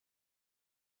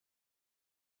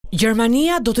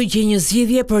Gjermania do të gjejë një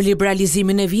zgjidhje për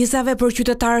liberalizimin e vizave për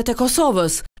qytetarët e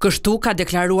Kosovës. Kështu ka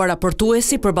deklaruar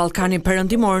raportuesi për Ballkanin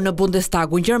Perëndimor në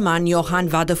Bundestagun gjerman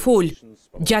Johann Wadephul.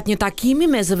 Gjatë një takimi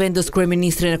me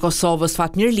zëvendëskryeministrin e Kosovës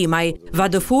Fatmir Limaj,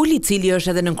 Wadephul, i cili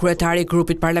është edhe nënkryetar i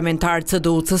grupit parlamentar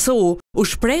CDU-CSU, u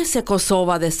shpreh se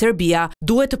Kosova dhe Serbia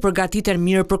duhet të përgatiten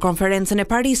mirë për konferencën e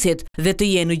Parisit dhe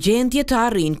të jenë në gjendje të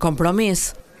arrijnë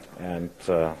kompromis.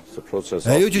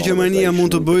 Ajo që Gjermania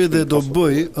mund të bëjë dhe do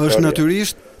bëjë është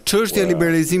natyrisht çështja e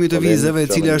liberalizimit të vizave, e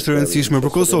cila është e rëndësishme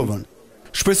për Kosovën.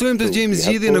 Shpresojmë të gjejmë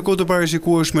zgjidhje në kohë të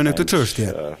parashikueshme në këtë çështje.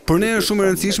 Për ne është shumë e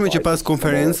rëndësishme që pas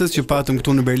konferencës që patëm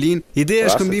këtu në Berlin, ideja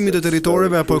e shkëmbimit të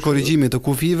territoreve apo korrigjimit të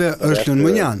kufive është lënë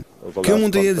më njanë. Kjo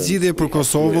mund të jetë zgjidhje për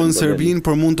Kosovën, Serbinë,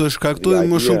 por mund të shkaktojë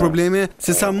më shumë probleme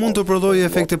se sa mund të prodhojë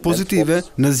efekte pozitive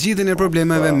në zgjidhjen e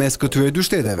problemeve mes këtyre dy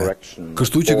shteteve.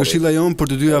 Kështu që këshilla jonë për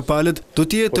të dyja palët do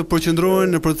të jetë të përqendrohen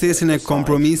në procesin e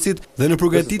kompromisit dhe në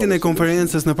përgatitjen e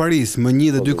konferencës në Paris më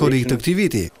 1 dhe 2 korrik të këtij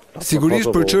viti. Sigurisht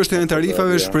për çështjen e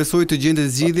tarifave shpresoj të gjendet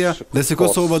zgjidhja dhe se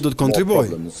Kosova do të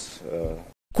kontribuojë.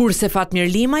 Kurse Fatmir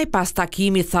Limaj pas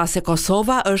takimit tha se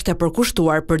Kosova është e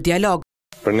përkushtuar për dialog.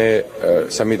 Për ne,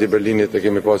 samiti i Berlinit e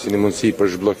kemi pasi një mundësi për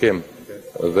zhbllokim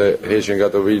dhe heqjen nga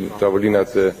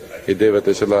tavolinat e ideve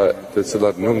të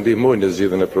cilat nuk ndihmojnë në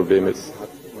zgjidhjen e problemit.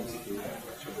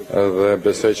 Dhe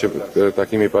besoj që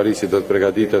takimi i Parisit do të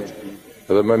përgatitet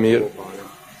edhe më mirë.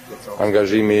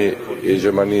 Angazhimi i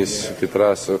Gjermanisë këtë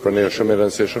rast për ne është shumë i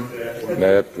rëndësishëm.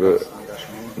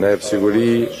 Na jep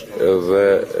siguri dhe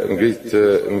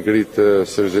ngrit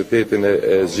seriozitetin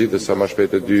e zgjidhjes sa më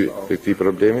shpejt të këtij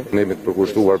problemi. Ne jemi të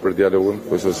përkushtuar për dialogun,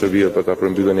 Kosovë-Serbi për ta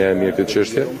përmbyllur një herë mirë këtë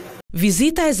çështje.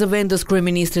 Vizita e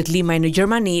zëvendëskryeministrit Limaj në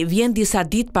Gjermani vjen disa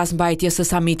ditë pas mbajtjes së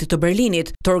samitit të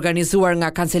Berlinit, të organizuar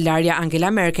nga kancelarja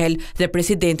Angela Merkel dhe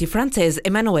presidenti francez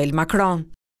Emmanuel Macron.